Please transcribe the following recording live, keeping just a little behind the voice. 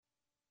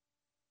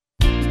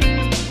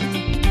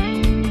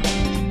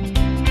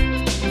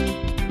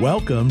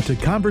Welcome to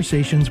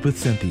Conversations with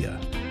Cynthia.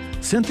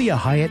 Cynthia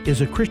Hiett is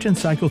a Christian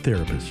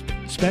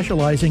psychotherapist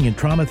specializing in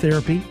trauma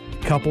therapy,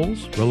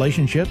 couples,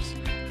 relationships,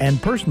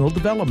 and personal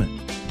development.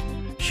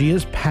 She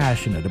is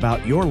passionate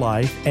about your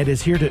life and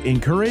is here to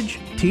encourage,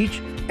 teach,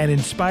 and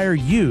inspire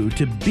you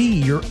to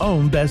be your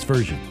own best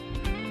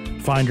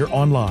version. Find her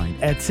online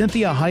at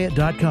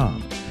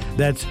CynthiaHiett.com.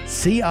 That's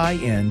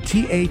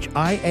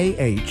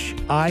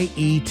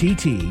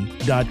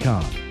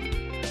CynthiaHiett.com.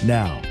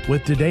 Now,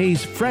 with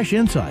today's fresh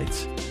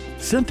insights,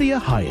 Cynthia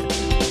Hiett.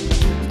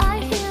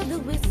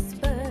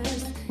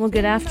 Well,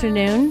 good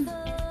afternoon.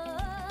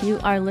 You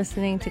are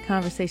listening to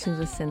Conversations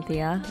with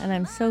Cynthia, and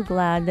I'm so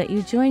glad that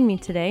you joined me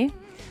today.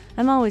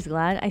 I'm always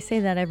glad. I say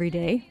that every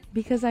day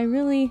because I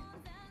really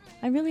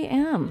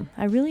am.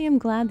 I really am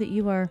glad that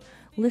you are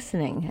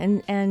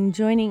listening and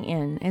joining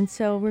in. And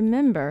so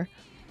remember,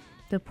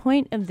 the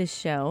point of this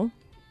show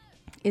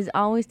is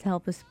always to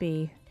help us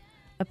be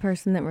a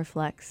person that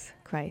reflects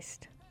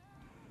Christ,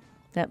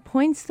 that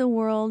points the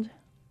world,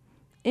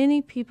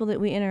 any people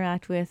that we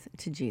interact with,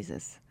 to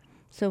Jesus.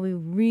 So we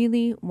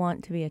really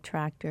want to be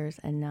attractors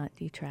and not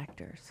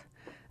detractors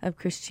of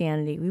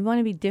Christianity. We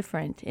want to be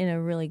different in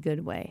a really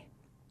good way.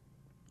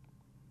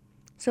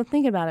 So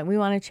think about it. We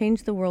want to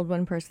change the world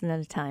one person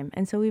at a time.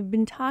 And so we've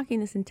been talking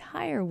this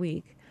entire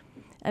week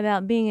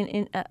about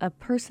being a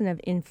person of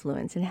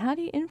influence. And how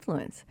do you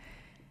influence?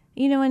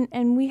 You know,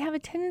 and we have a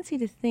tendency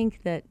to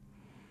think that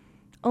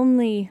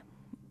only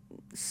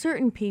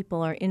certain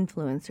people are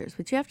influencers,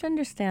 but you have to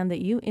understand that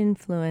you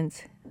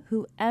influence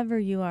whoever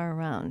you are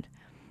around.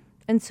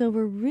 And so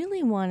we're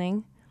really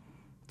wanting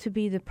to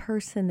be the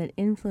person that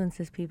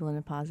influences people in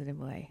a positive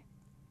way.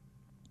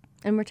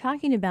 And we're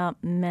talking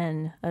about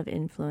men of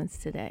influence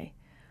today.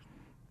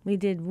 We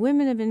did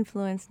women of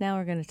influence. Now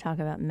we're going to talk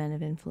about men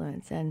of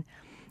influence. And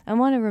I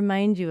want to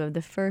remind you of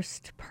the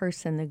first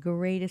person, the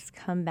greatest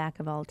comeback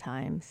of all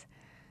times.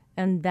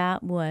 And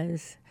that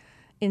was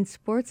in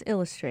Sports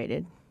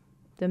Illustrated.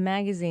 The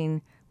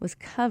magazine was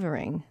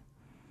covering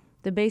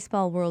the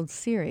Baseball World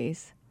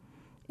Series,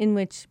 in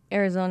which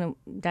Arizona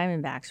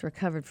Diamondbacks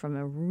recovered from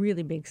a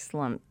really big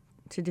slump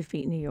to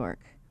defeat New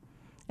York.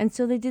 And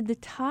so they did the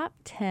top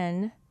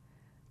 10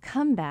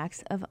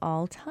 comebacks of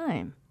all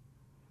time.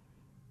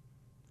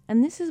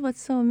 And this is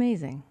what's so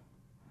amazing.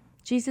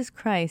 Jesus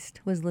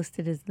Christ was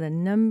listed as the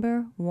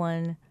number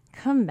one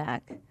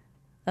comeback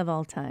of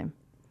all time.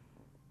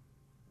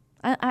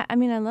 I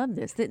mean, I love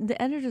this. The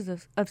editors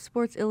of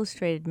Sports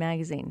Illustrated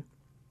magazine,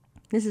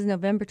 this is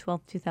November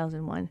 12th,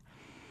 2001,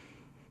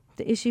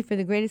 the issue for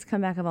the greatest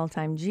comeback of all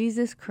time,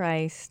 Jesus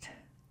Christ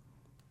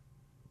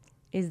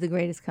is the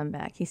greatest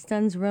comeback. He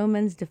stuns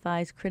Romans,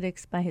 defies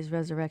critics by his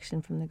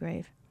resurrection from the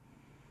grave.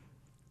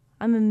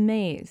 I'm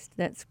amazed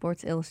that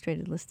Sports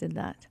Illustrated listed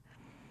that.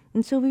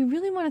 And so we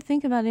really want to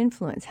think about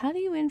influence. How do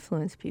you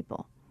influence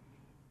people?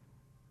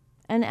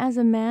 And as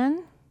a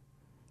man,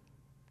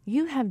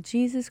 you have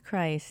Jesus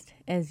Christ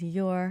as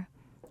your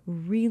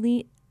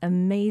really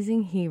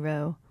amazing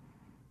hero,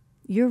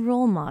 your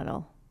role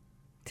model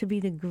to be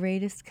the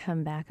greatest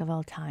comeback of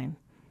all time.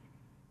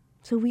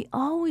 So we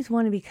always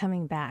want to be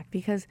coming back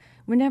because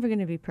we're never going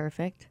to be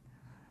perfect.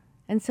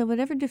 And so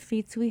whatever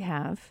defeats we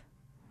have,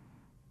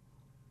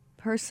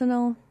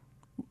 personal,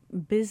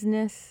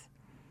 business,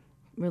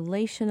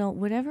 relational,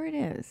 whatever it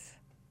is,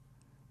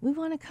 we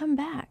want to come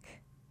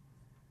back.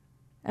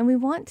 And we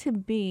want to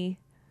be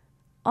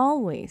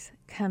always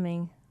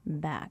coming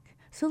back.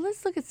 So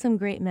let's look at some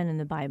great men in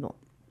the Bible.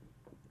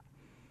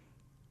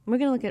 We're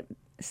going to look at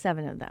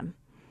 7 of them.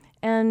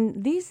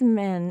 And these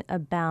men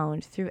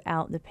abound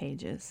throughout the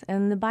pages.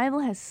 And the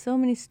Bible has so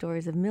many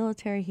stories of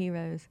military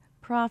heroes,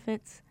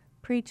 prophets,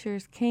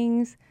 preachers,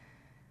 kings,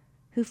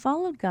 who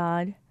followed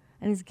God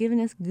and has given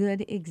us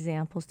good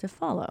examples to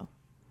follow.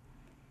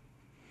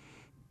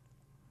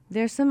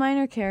 There are some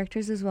minor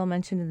characters as well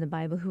mentioned in the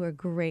Bible who are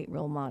great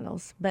role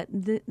models, but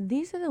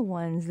these are the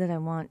ones that I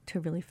want to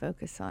really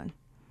focus on.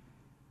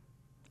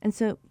 And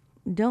so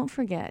don't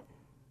forget,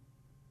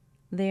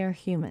 they are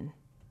human.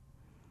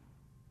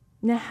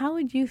 Now, how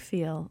would you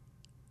feel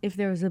if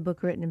there was a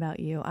book written about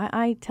you?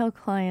 I tell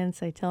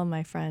clients, I tell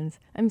my friends,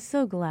 I'm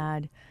so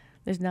glad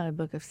there's not a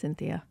book of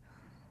Cynthia.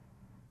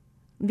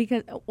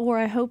 Or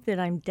I hope that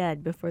I'm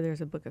dead before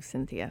there's a book of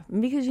Cynthia.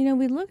 Because, you know,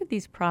 we look at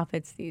these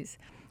prophets, these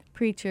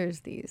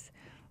preachers, these,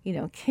 you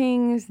know,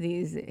 kings,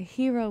 these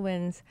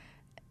heroines,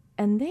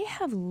 and they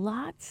have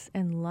lots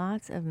and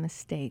lots of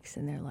mistakes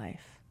in their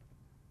life.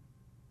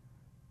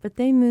 But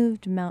they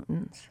moved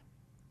mountains.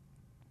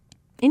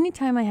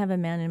 Anytime I have a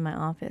man in my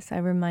office, I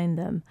remind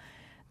them,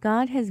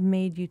 God has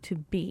made you to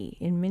be,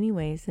 in many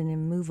ways, an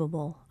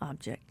immovable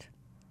object.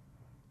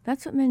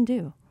 That's what men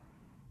do.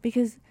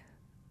 Because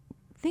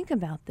think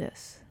about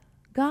this.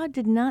 God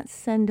did not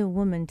send a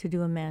woman to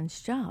do a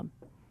man's job.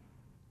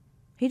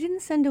 He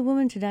didn't send a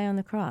woman to die on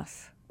the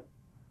cross.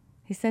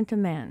 He sent a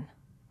man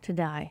to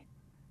die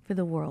for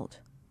the world.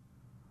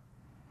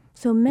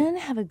 So men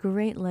have a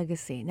great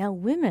legacy. Now,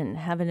 women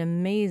have an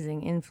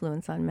amazing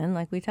influence on men,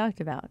 like we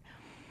talked about.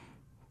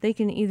 They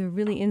can either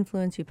really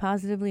influence you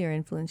positively or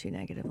influence you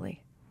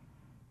negatively.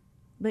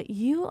 But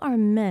you are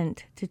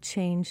meant to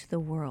change the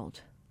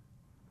world.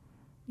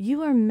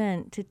 You are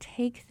meant to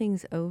take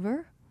things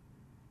over.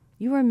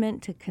 You are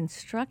meant to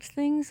construct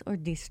things or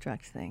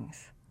destruct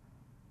things.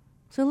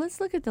 So let's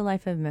look at the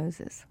life of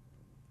Moses.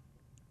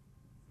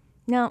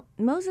 Now,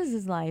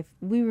 Moses' life,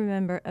 we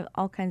remember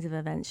all kinds of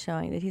events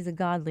showing that he's a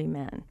godly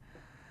man.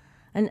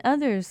 And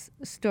others'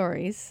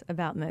 stories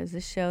about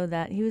Moses show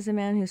that he was a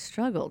man who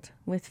struggled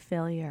with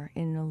failure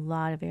in a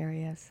lot of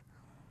areas.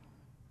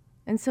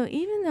 And so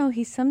even though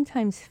he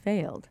sometimes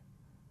failed,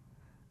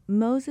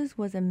 Moses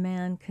was a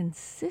man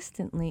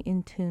consistently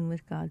in tune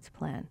with God's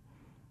plan.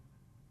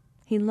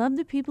 He loved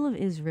the people of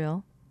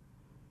Israel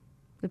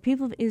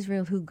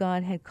who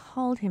God had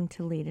called him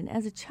to lead. And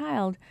as a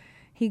child,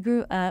 he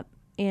grew up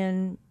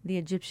in the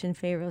Egyptian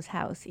Pharaoh's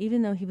house,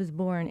 even though he was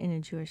born in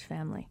a Jewish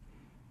family.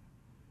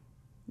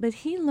 But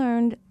he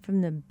learned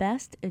from the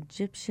best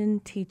Egyptian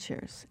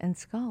teachers and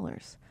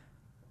scholars.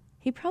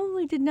 He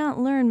probably did not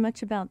learn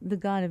much about the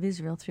God of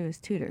Israel through his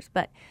tutors,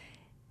 but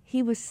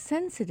he was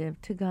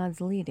sensitive to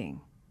God's leading.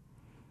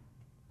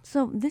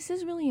 So this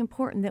is really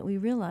important that we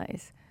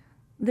realize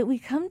that we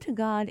come to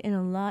God in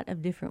a lot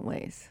of different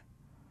ways.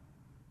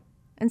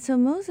 And so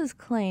Moses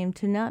claimed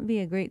to not be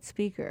a great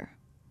speaker,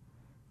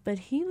 but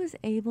he was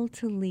able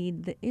to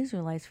lead the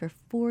Israelites for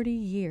 40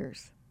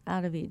 years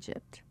out of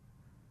Egypt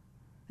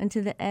and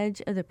to the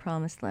edge of the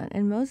promised land.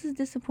 And Moses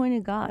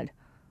disappointed God.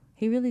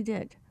 He really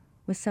did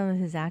with some of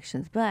his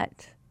actions,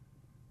 but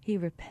he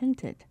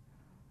repented.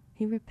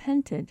 He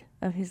repented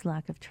of his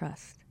lack of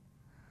trust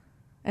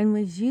and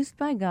was used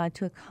by God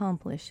to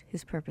accomplish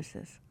his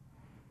purposes.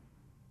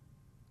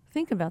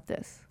 Think about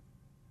this.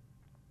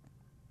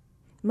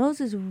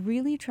 Moses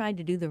really tried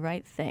to do the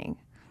right thing,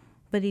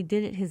 but he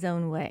did it his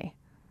own way.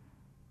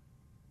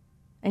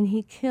 And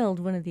he killed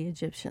one of the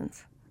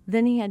Egyptians.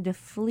 Then he had to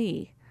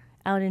flee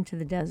out into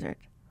the desert.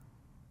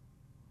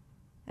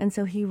 And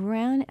so he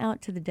ran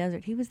out to the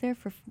desert. He was there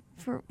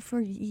for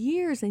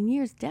years and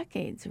years,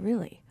 decades,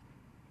 really.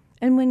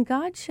 And when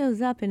God shows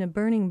up in a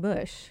burning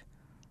bush,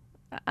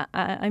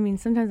 I mean,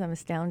 sometimes I'm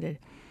astounded.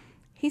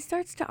 He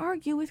starts to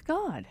argue with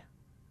God.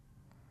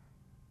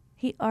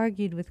 He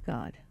argued with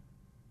God.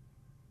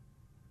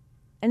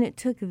 And it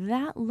took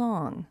that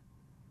long.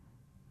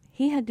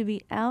 He had to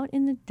be out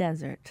in the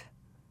desert,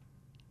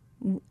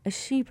 a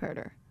sheep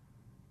herder,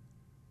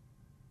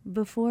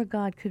 before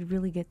God could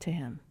really get to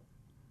him.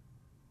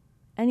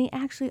 And he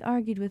actually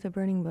argued with a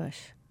burning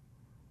bush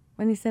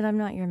when he said, I'm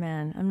not your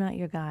man, I'm not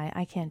your guy,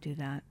 I can't do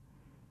that.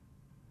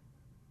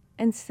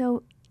 And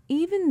so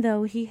even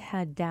though he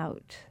had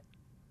doubt,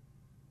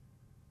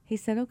 he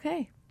said,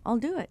 okay, I'll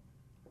do it.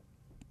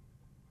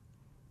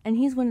 And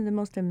he's one of the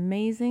most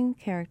amazing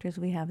characters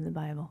we have in the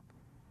Bible.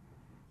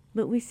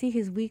 But we see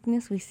his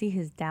weakness, we see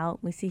his doubt,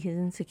 we see his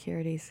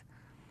insecurities,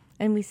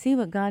 and we see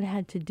what God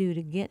had to do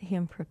to get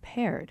him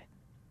prepared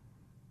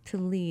to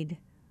lead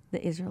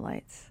the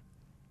Israelites.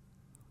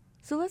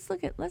 So let's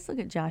look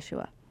at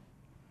Joshua.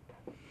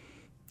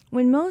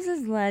 When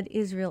Moses led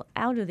Israel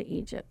out of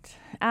Egypt,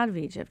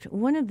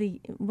 one of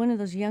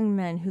those young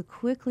men who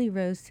quickly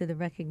rose to the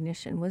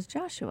recognition was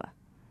Joshua.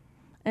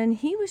 And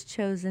he was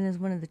chosen as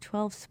one of the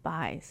 12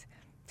 spies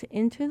to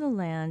enter the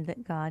land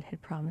that God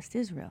had promised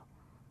Israel.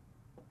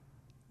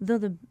 Though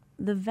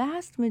the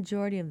vast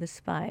majority of the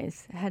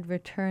spies had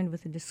returned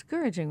with a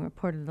discouraging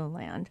report of the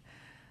land,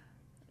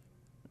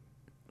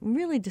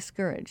 really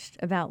discouraged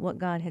about what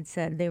God had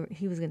said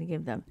he was going to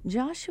give them,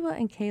 Joshua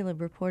and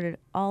Caleb reported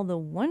all the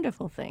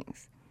wonderful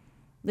things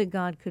that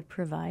God could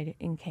provide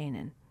in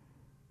Canaan.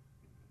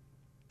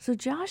 So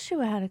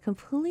Joshua had a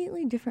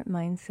completely different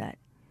mindset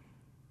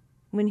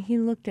when he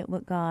looked at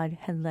what God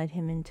had led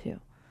him into.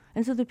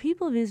 And so the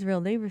people of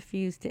Israel, they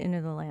refused to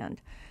enter the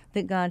land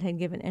that God had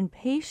given. And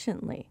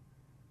patiently,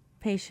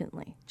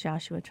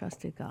 Joshua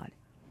trusted God.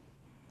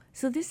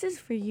 So this is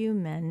for you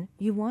men.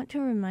 You want to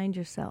remind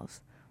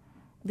yourselves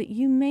that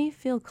you may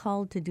feel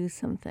called to do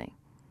something.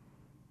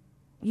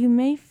 You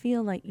may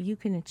feel like you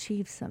can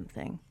achieve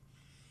something.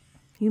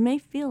 You may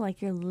feel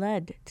like you're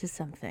led to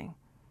something.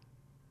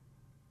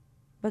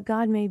 But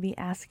God may be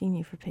asking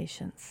you for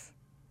patience.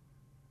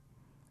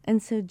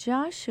 And so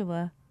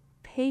Joshua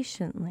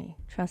patiently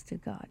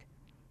trusted God.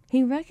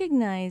 He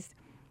recognized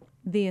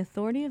the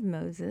authority of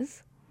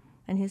Moses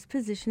and his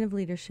position of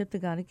leadership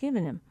that God had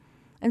given him.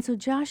 And so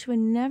Joshua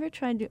never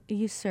tried to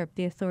usurp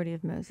the authority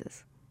of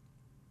Moses.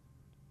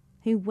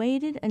 He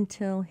waited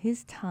until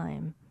his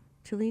time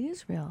to lead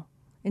Israel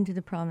into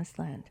the promised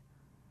land,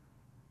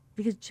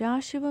 because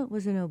Joshua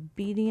was an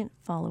obedient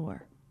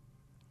follower.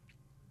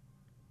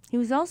 He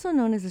was also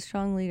known as a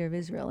strong leader of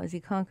Israel as he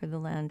conquered the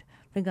land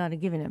that God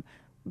had given him.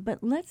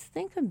 But let's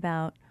think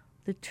about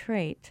the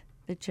trait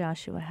that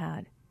Joshua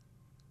had.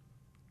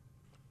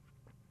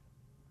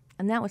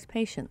 And that was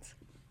patience.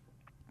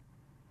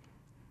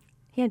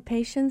 He had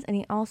patience, and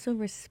he also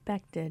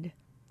respected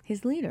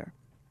his leader,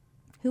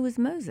 who was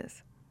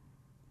Moses.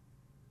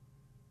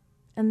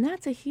 And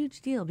that's a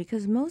huge deal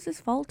because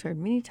Moses faltered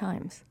many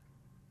times.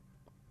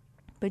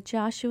 But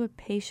Joshua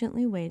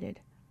patiently waited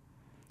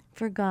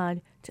for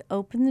God to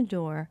open the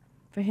door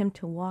for him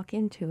to walk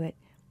into it,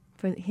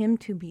 for him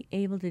to be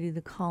able to do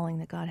the calling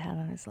that God had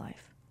on his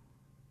life.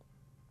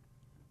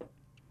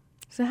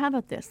 So how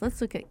about this? Let's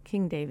look at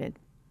King David.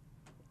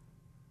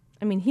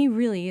 I mean, he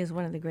really is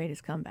one of the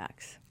greatest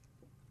comebacks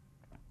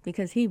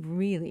because he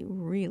really,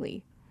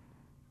 really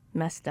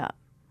messed up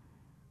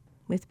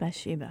with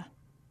Bathsheba.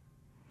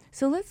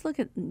 So let's look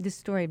at the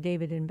story of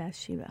David and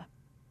Bathsheba.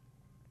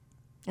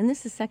 And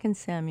this is 2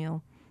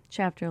 Samuel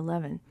chapter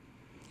 11.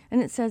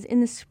 And it says,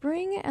 in the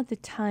spring at the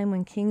time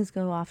when kings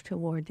go off to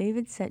war,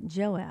 David sent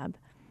Joab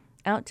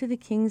out to the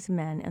king's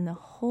men and the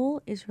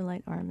whole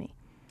Israelite army.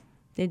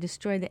 They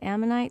destroyed the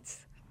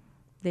Ammonites.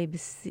 They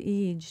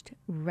besieged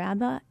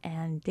Rabbah,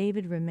 and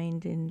David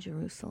remained in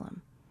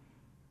Jerusalem.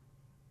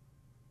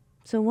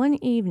 So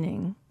one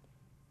evening,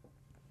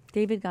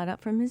 David got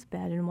up from his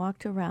bed and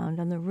walked around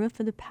on the roof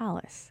of the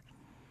palace.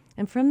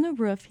 And from the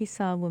roof he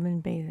saw a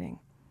woman bathing.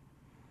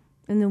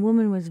 And the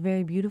woman was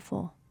very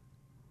beautiful.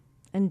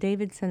 And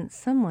David sent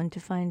someone to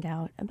find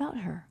out about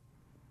her.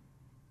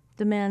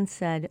 The man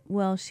said,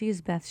 well, she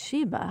is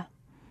Bathsheba,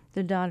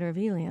 the daughter of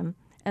Eliam,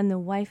 and the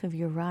wife of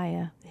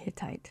Uriah the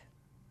Hittite.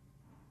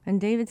 And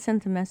David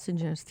sent the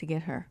messengers to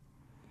get her.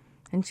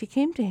 And she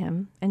came to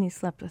him, and he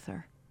slept with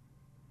her.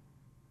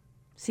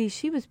 See,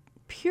 she was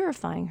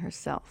purifying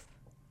herself.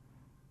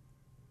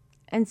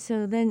 And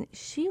so then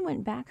she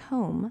went back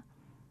home,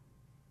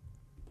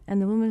 and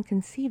the woman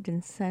conceived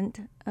and sent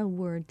a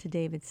word to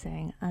David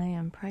saying, I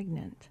am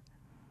pregnant.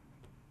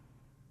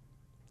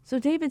 So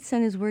David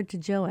sent his word to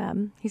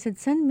Joab. He said,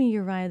 send me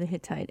Uriah the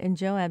Hittite. And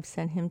Joab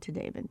sent him to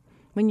David.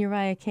 When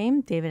Uriah came,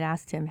 David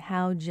asked him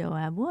how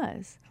Joab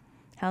was,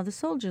 how the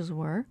soldiers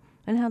were,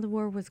 and how the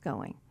war was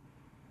going.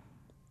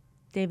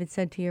 David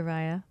said to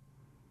Uriah,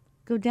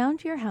 go down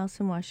to your house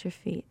and wash your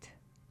feet.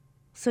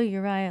 So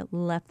Uriah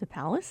left the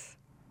palace,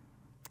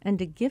 and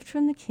a gift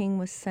from the king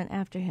was sent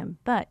after him.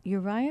 But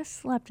Uriah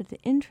slept at the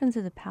entrance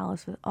of the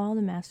palace with all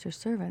the master's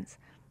servants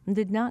and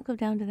did not go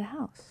down to the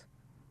house.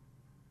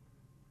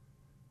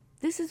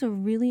 This is a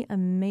really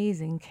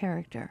amazing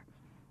character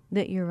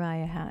that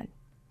Uriah had.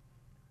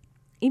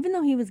 Even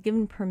though he was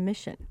given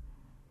permission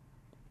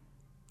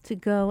to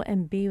go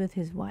and be with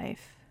his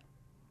wife,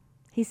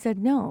 he said,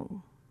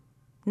 no,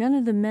 none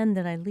of the men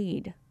that I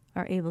lead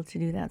are able to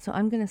do that, so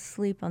I'm going to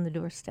sleep on the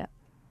doorstep.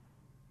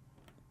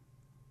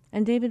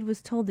 And David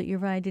was told that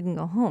Uriah didn't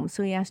go home,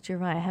 so he asked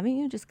Uriah, haven't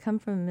you just come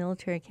from a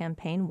military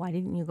campaign? Why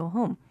didn't you go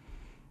home?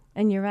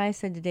 And Uriah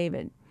said to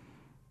David,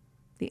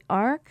 the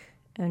ark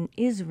and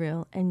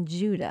Israel and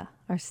Judah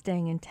are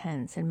staying in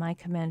tents, and my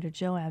commander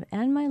Joab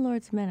and my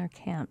Lord's men are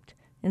camped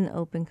in the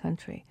open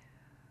country.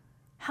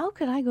 How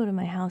could I go to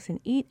my house and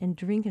eat and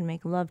drink and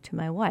make love to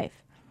my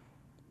wife?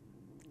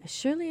 As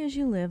surely as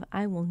you live,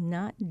 I will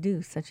not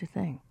do such a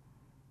thing.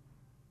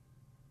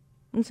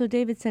 And so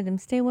David said to him,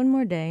 stay one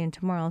more day, and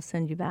tomorrow I'll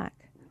send you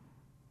back.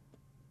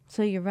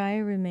 So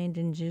Uriah remained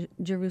in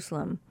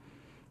Jerusalem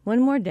one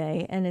more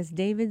day, and as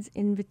David's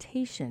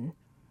invitation,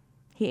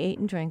 he ate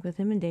and drank with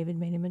him, and David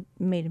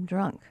made him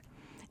drunk.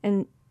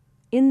 And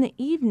in the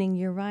evening,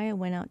 Uriah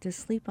went out to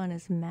sleep on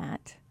his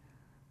mat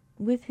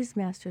with his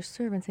master's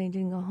servants, and he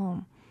didn't go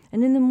home.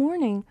 And in the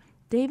morning,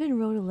 David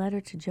wrote a letter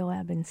to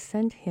Joab and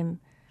sent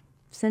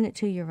it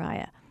to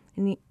Uriah.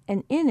 And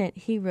in it,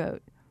 he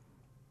wrote,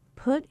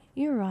 put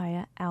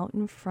Uriah out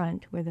in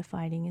front where the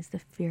fighting is the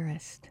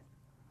fiercest,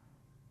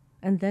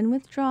 and then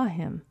withdraw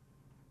him,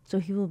 so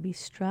he will be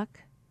struck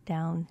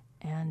down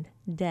and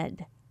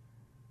dead.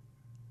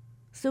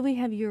 So we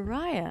have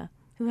Uriah,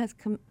 who has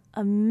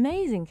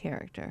amazing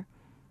character,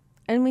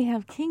 and we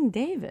have King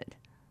David,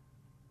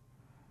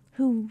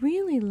 who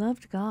really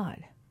loved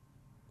God,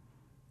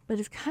 but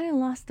has kind of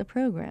lost the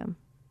program.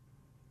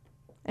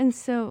 And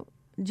so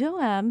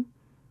Joab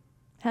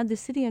had the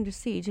city under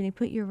siege, and he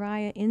put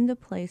Uriah in the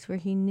place where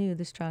he knew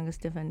the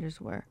strongest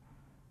defenders were.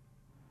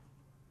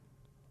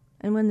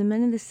 And when the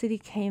men of the city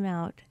came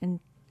out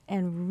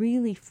and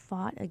really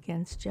fought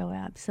against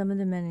Joab, some of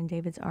the men in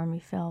David's army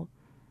fell,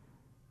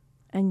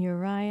 and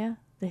Uriah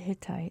the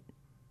Hittite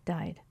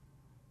died.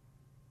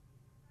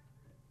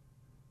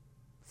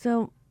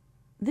 So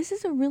this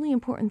is a really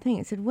important thing.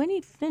 It said, when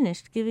he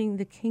finished giving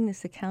the king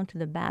this account of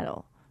the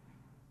battle,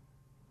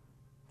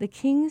 the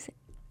king's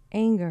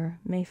anger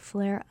may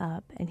flare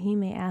up, and he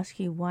may ask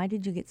you, why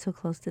did you get so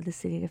close to the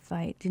city to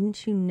fight?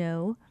 Didn't you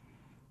know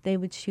they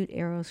would shoot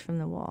arrows from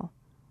the wall?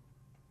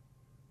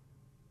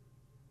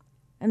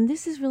 And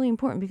this is really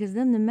important, because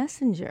then the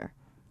messenger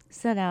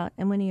set out,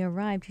 and when he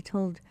arrived, he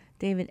told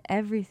David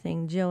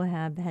everything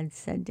Joab had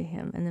said to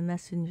him. And the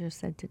messenger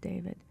said to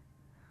David,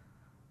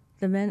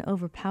 the men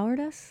overpowered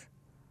us,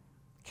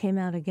 came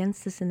out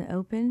against us in the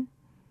open.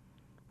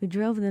 We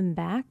drove them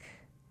back.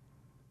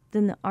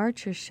 Then the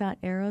archers shot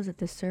arrows at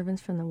the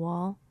servants from the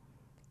wall.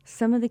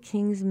 Some of the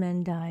king's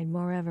men died.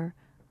 Moreover,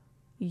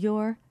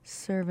 your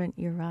servant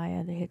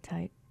Uriah the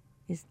Hittite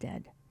is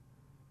dead.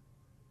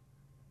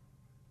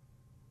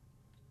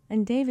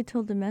 And David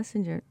told the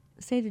messenger,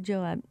 say to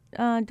Joab,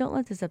 don't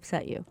let this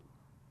upset you.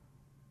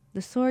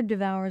 The sword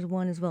devours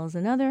one as well as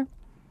another.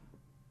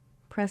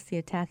 press the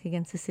attack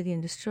against the city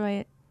and destroy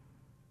it,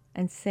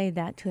 and say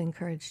that to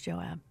encourage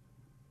Joab.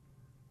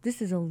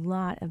 This is a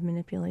lot of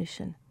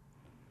manipulation.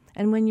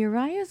 And when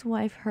Uriah's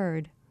wife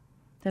heard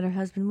that her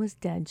husband was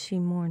dead, she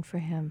mourned for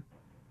him.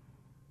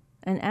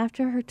 And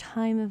after her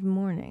time of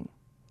mourning,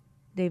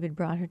 David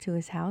brought her to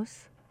his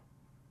house,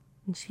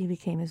 and she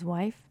became his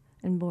wife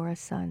and bore a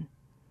son.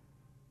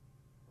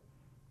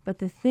 But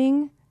the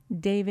thing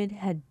David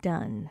had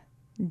done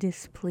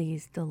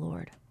displeased the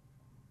Lord.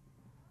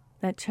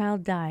 That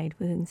child died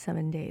within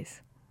 7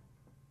 days.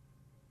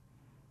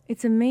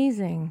 It's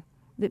amazing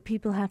that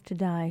people have to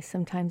die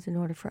sometimes in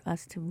order for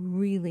us to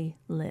really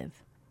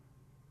live,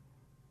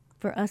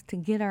 for us to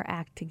get our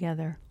act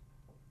together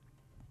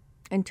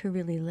and to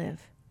really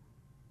live.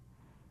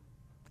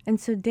 And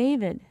so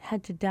David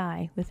had to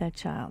die with that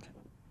child.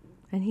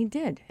 And he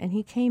did. And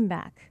he came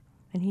back.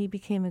 And he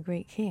became a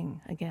great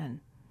king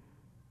again.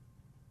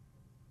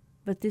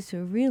 But this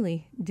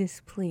really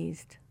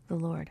displeased the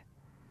Lord.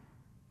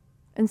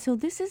 And so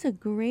this is a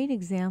great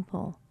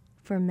example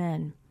for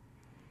men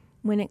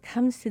when it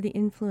comes to the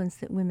influence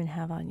that women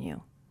have on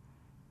you.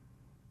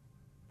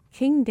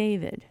 King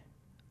David,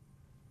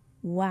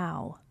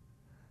 wow.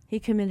 He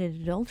committed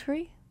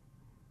adultery.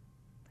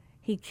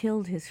 He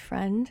killed his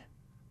friend.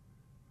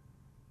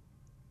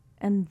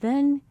 And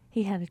then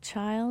he had a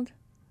child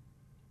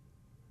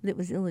that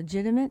was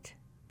illegitimate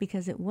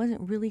because it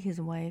wasn't really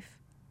his wife,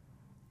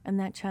 and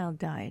that child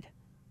died.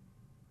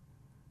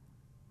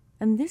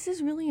 And this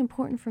is really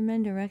important for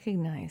men to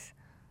recognize,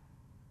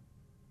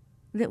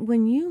 that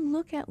when you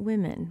look at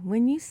women,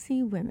 when you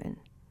see women,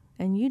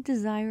 and you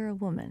desire a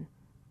woman,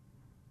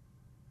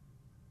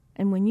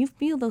 and when you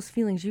feel those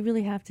feelings, you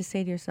really have to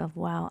say to yourself,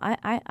 wow,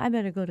 I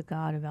better go to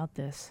God about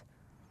this.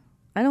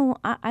 I don't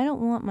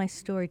want my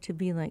story to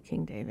be like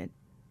King David.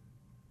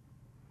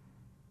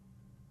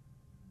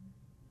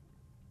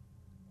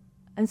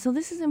 And so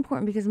this is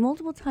important because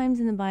multiple times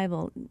in the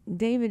Bible,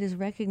 David is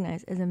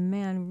recognized as a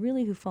man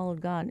really who followed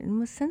God and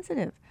was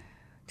sensitive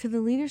to the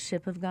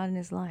leadership of God in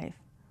his life.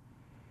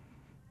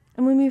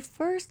 And when we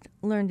first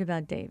learned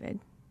about David,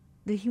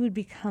 that he would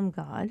become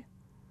God,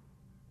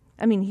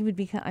 he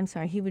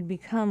would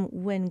become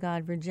when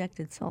God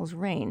rejected Saul's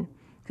reign,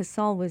 because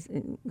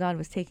God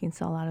was taking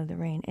Saul out of the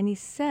reign. And he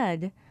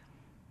said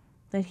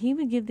that he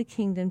would give the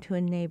kingdom to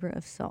a neighbor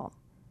of Saul,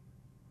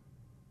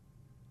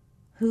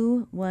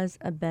 who was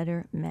a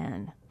better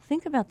man.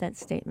 Think about that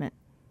statement.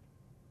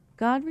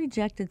 God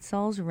rejected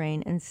Saul's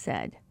reign and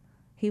said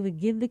he would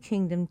give the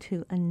kingdom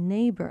to a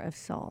neighbor of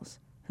Saul's,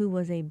 who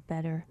was a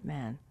better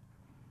man.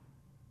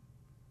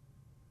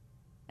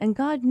 And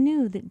God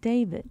knew that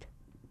David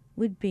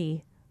would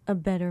be a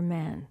better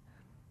man.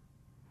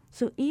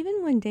 So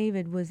even when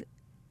David was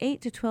 8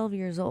 to 12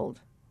 years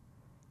old,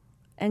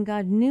 and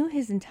God knew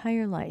his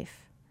entire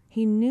life,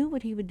 he knew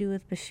what he would do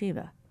with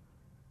Bathsheba,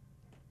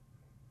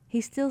 he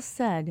still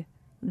said,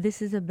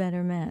 this is a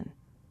better man.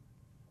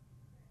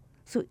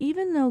 So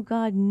even though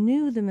God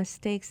knew the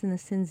mistakes and the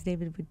sins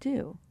David would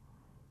do,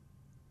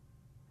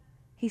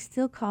 he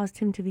still caused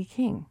him to be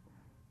king.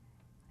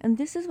 And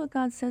this is what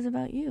God says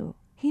about you.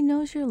 He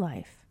knows your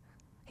life.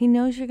 He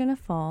knows you're going to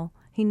fall.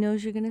 He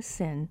knows you're going to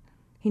sin.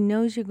 He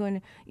knows you're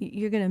going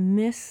to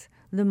miss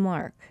the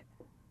mark.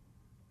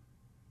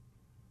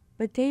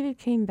 But David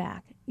came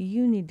back.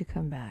 You need to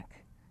come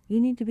back.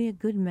 You need to be a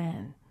good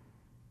man.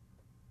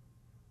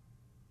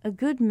 A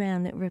good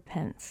man that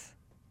repents.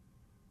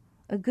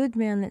 A good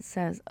man that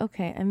says,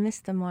 okay, I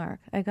missed the mark.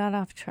 I got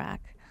off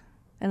track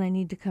and I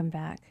need to come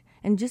back.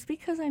 And just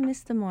because I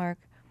missed the mark,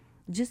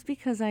 just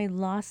because I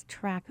lost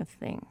track of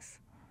things,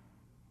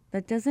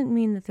 that doesn't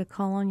mean that the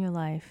call on your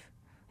life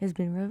has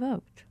been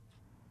revoked.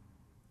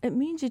 It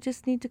means you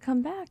just need to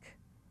come back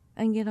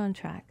and get on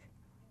track.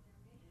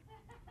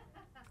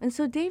 And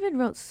so David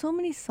wrote so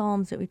many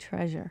psalms that we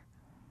treasure.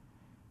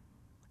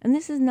 And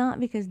this is not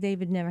because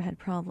David never had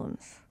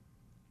problems.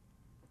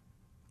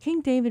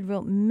 King David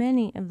wrote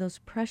many of those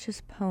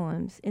precious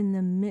poems in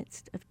the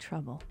midst of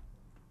trouble.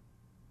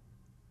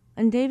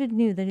 And David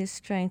knew that his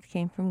strength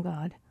came from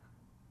God.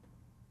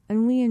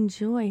 And we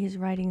enjoy his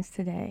writings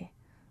today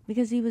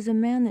because he was a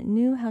man that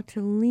knew how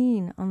to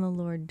lean on the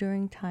Lord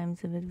during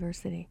times of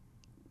adversity.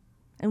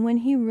 And when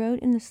he wrote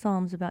in the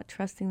Psalms about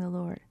trusting the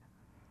Lord,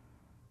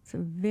 it's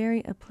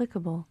very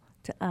applicable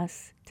to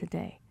us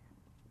today.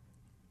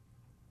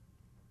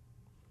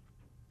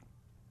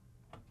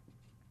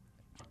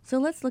 So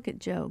let's look at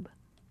Job.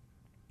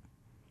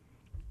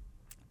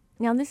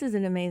 Now, this is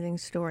an amazing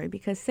story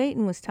because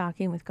Satan was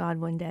talking with God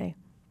one day,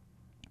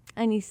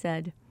 and he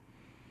said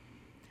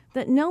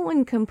that no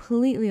one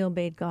completely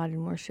obeyed God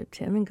and worshipped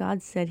him, and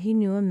God said he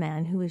knew a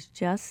man who was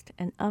just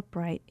and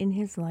upright in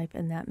his life,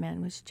 and that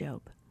man was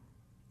Job.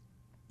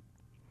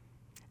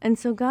 And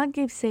so God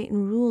gave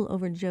Satan rule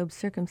over Job's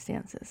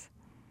circumstances,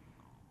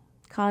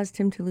 caused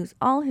him to lose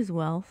all his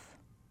wealth,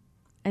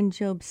 and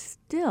Job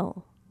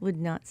still would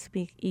not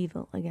speak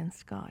evil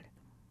against God.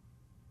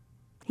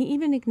 He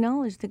even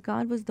acknowledged that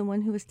God was the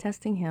one who was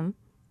testing him,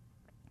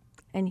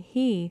 and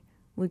he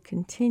would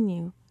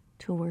continue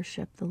to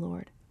worship the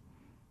Lord.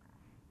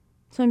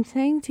 So I'm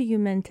saying to you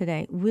men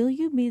today, will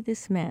you be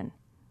this man?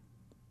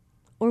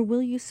 Or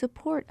will you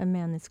support a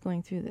man that's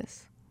going through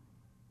this?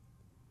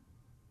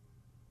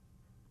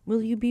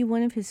 Will you be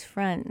one of his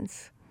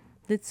friends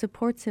that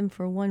supports him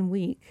for 1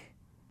 week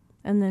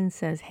and then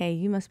says, hey,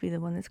 you must be the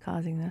one that's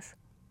causing this?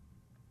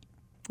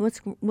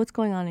 What's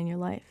going on in your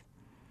life?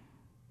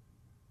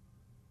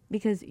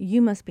 Because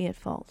you must be at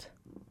fault.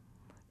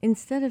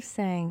 Instead of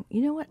saying,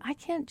 you know what, I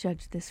can't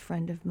judge this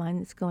friend of mine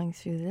that's going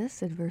through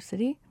this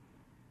adversity.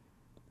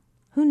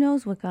 Who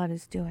knows what God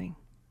is doing?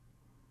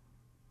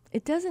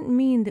 It doesn't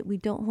mean that we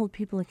don't hold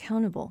people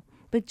accountable,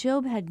 but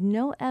Job had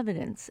no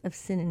evidence of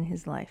sin in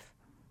his life.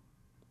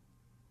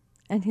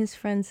 And his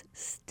friends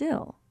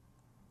still,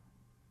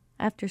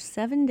 after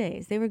 7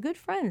 days, they were good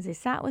friends. They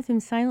sat with him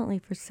silently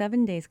for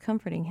 7 days,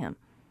 comforting him.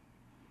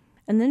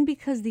 And then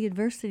because the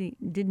adversity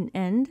didn't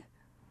end,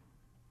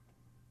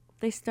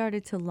 they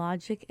started to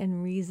logic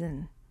and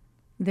reason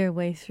their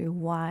way through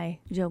why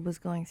Job was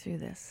going through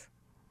this.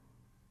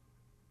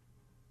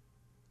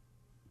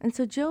 And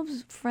so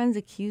Job's friends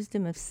accused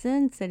him of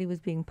sin, said he was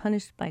being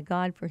punished by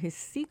God for his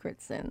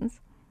secret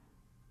sins.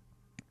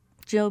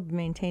 Job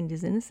maintained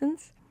his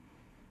innocence.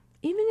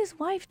 Even his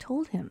wife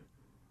told him,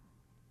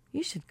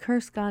 you should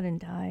curse God and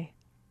die.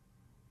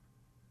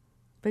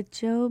 But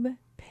Job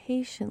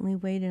patiently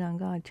waited on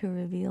God to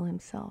reveal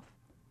himself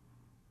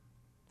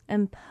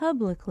and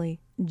publicly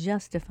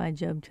justify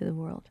Job to the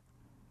world.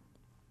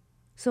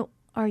 So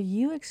are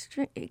you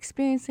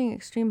experiencing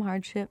extreme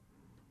hardship?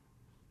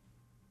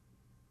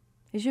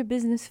 Is your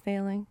business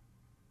failing?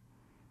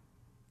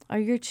 Are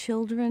your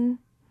children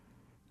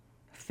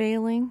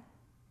failing?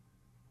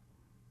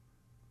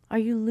 Are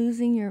you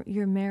losing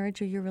your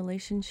marriage or your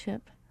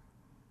relationship?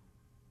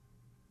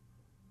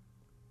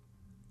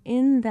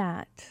 In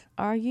that,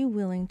 are you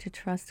willing to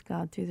trust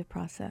God through the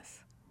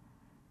process?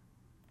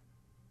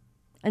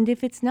 And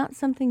if it's not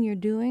something you're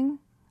doing,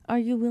 are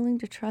you willing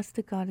to trust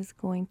that God is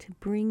going to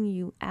bring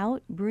you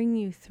out, bring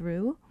you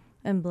through,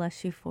 and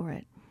bless you for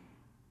it?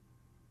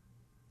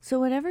 So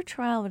whatever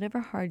trial, whatever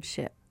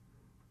hardship,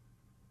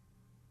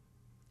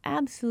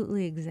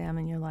 absolutely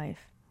examine your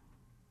life.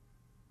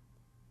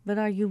 But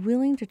are you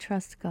willing to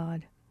trust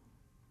God?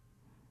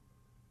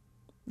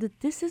 That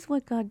this is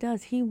what God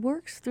does. He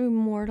works through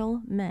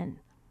mortal men.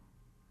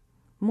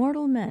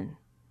 Mortal men.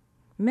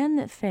 Men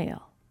that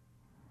fail.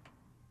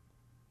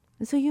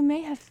 And so you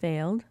may have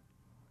failed.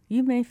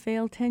 You may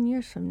fail 10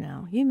 years from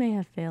now. You may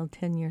have failed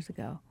 10 years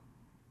ago.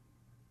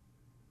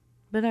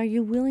 But are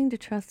you willing to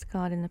trust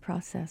God in the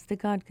process? That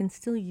God can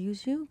still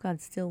use you?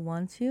 God still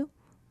wants you?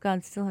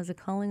 God still has a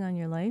calling on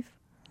your life?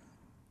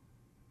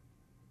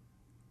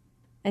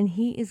 And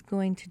He is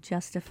going to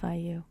justify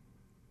you.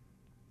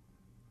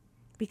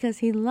 Because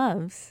He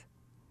loves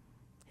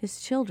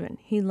His children.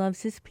 He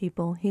loves His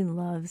people. He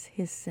loves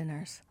His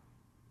sinners.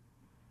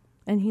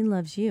 And He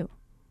loves you.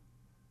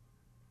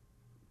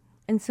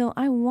 And so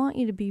I want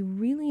you to be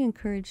really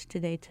encouraged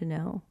today to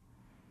know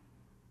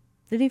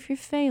that if you're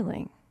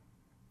failing,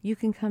 you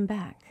can come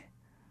back.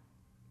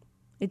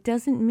 It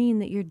doesn't mean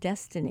that your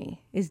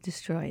destiny is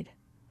destroyed.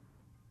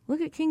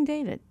 Look at King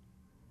David.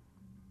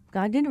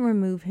 God didn't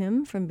remove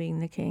him from being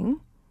the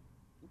king,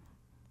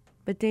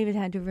 but David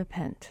had to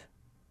repent.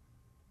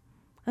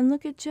 And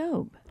look at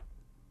Job.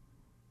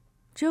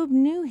 Job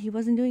knew he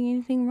wasn't doing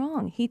anything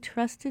wrong. He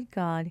trusted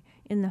God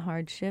in the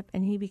hardship,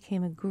 and he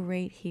became a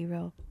great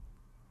hero.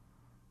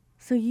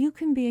 So you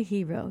can be a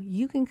hero.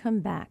 You can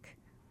come back.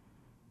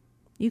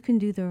 You can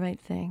do the right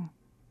thing.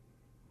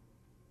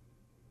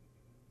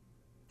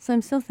 So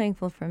I'm so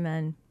thankful for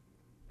men.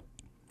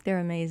 They're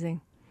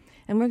amazing.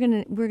 And we're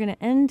gonna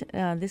end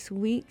this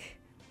week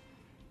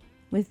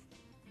with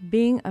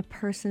being a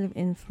person of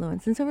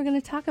influence. And so we're going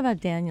to talk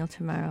about Daniel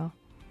tomorrow.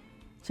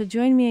 So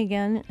join me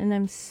again, and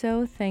I'm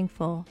so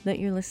thankful that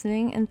you're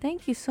listening. And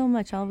thank you so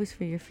much always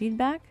for your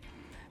feedback.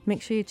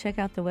 Make sure you check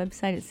out the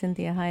website at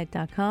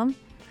CynthiaHyatt.com,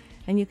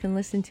 and you can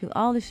listen to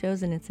all the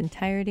shows in its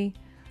entirety.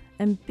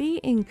 And be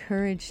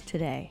encouraged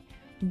today.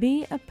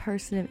 Be a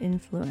person of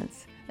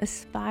influence.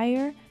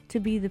 Aspire to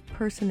be the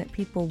person that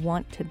people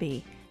want to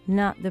be,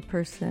 not the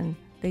person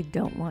they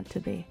don't want to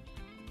be.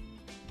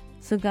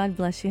 So God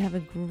bless you. Have a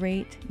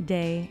great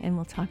day, and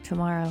we'll talk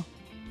tomorrow.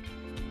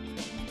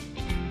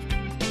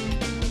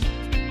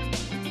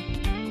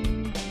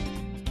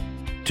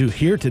 To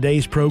hear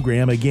today's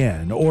program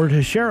again or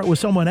to share it with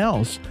someone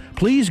else,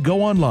 please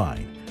go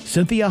online,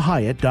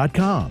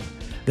 CynthiaHyatt.com.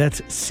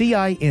 That's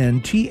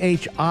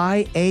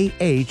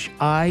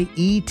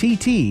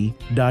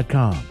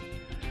CynthiaHiett.com.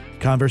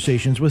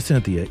 Conversations with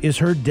Cynthia is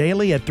heard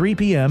daily at 3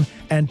 p.m.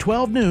 and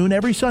 12 noon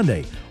every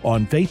Sunday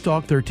on Faith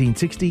Talk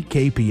 1360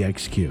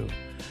 KPXQ.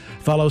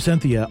 Follow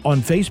Cynthia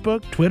on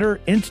Facebook,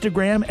 Twitter,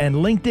 Instagram, and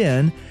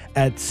LinkedIn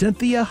at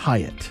Cynthia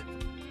Hyatt.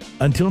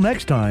 Until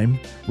next time,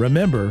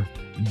 remember,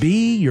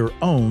 be your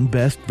own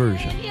best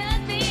version.